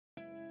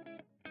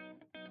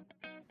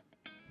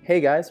Hey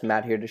guys,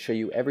 Matt here to show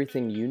you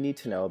everything you need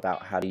to know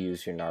about how to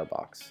use your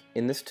GNARBOX.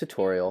 In this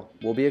tutorial,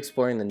 we'll be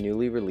exploring the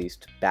newly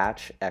released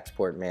Batch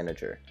Export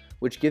Manager,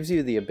 which gives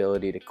you the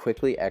ability to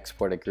quickly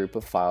export a group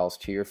of files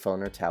to your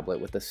phone or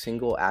tablet with a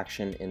single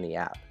action in the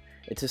app.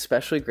 It's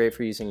especially great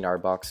for using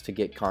GNARBOX to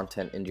get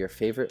content into your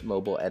favorite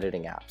mobile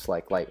editing apps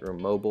like Lightroom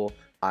Mobile,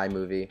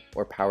 iMovie,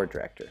 or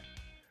PowerDirector.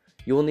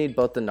 You will need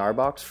both the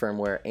GNARBOX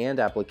firmware and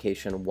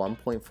application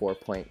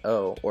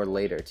 1.4.0 or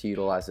later to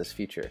utilize this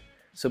feature.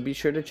 So be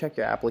sure to check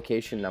your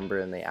application number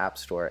in the App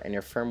Store and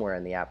your firmware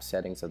in the app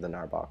settings of the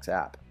GNARBOX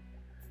app.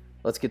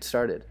 Let's get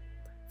started.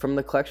 From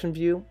the collection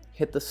view,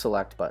 hit the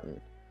Select button.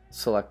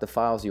 Select the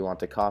files you want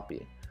to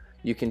copy.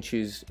 You can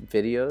choose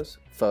videos,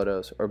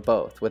 photos, or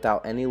both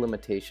without any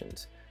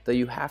limitations, though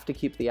you have to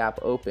keep the app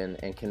open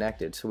and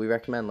connected, so we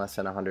recommend less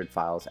than 100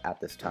 files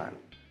at this time.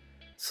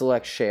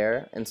 Select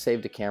Share and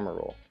Save to Camera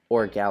Roll,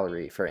 or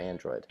Gallery for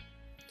Android.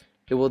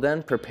 It will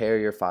then prepare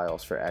your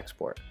files for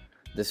export.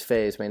 This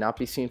phase may not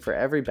be seen for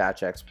every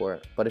batch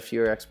export, but if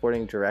you are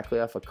exporting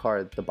directly off a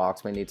card, the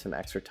box may need some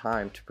extra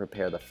time to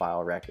prepare the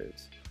file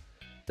records.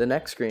 The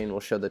next screen will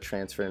show the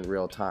transfer in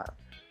real time.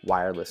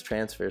 Wireless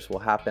transfers will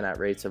happen at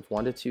rates of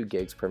 1 to 2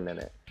 gigs per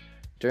minute.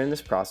 During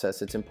this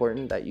process, it's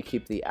important that you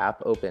keep the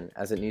app open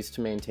as it needs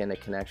to maintain a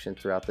connection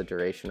throughout the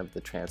duration of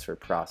the transfer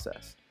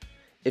process.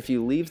 If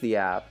you leave the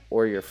app,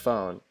 or your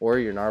phone, or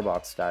your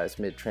GNARBOX dies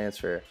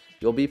mid-transfer,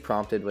 you'll be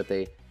prompted with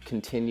a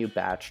Continue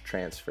Batch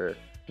Transfer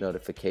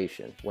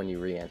notification when you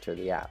re-enter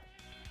the app.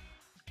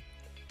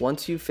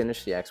 Once you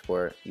finish the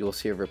export, you will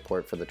see a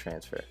report for the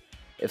transfer.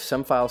 If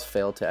some files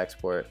fail to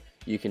export,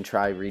 you can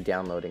try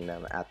re-downloading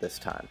them at this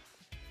time.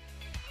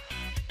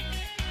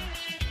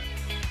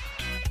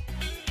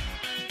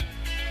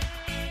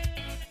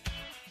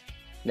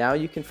 Now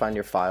you can find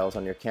your files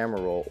on your camera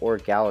roll or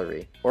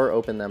gallery, or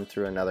open them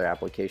through another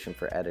application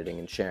for editing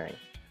and sharing.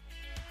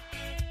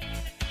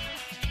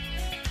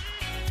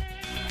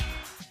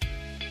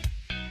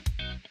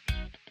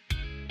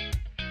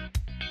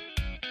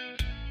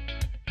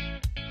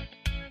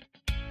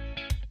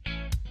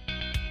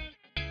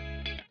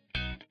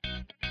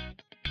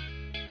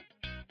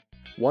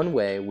 One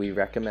way we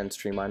recommend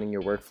streamlining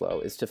your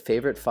workflow is to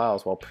favorite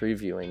files while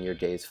previewing your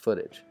day's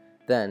footage.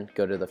 Then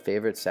go to the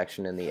Favorites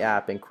section in the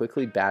app and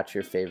quickly batch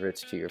your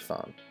favorites to your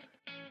phone.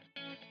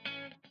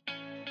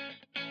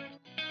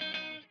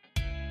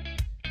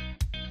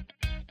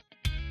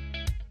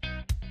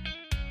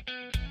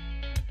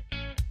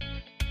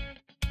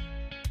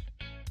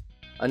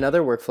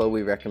 Another workflow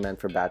we recommend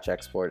for batch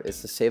export is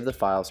to save the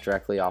files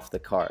directly off the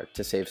card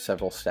to save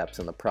several steps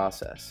in the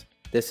process.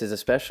 This is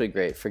especially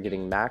great for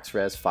getting max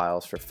res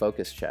files for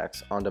focus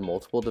checks onto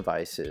multiple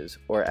devices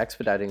or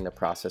expediting the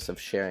process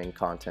of sharing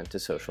content to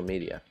social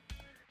media.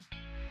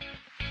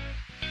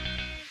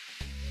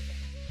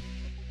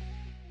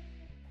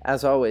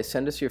 As always,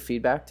 send us your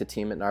feedback to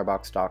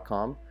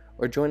team@gnarbox.com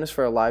or join us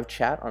for a live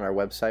chat on our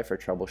website for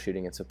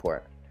troubleshooting and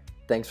support.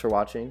 Thanks for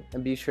watching,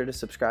 and be sure to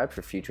subscribe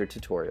for future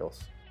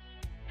tutorials.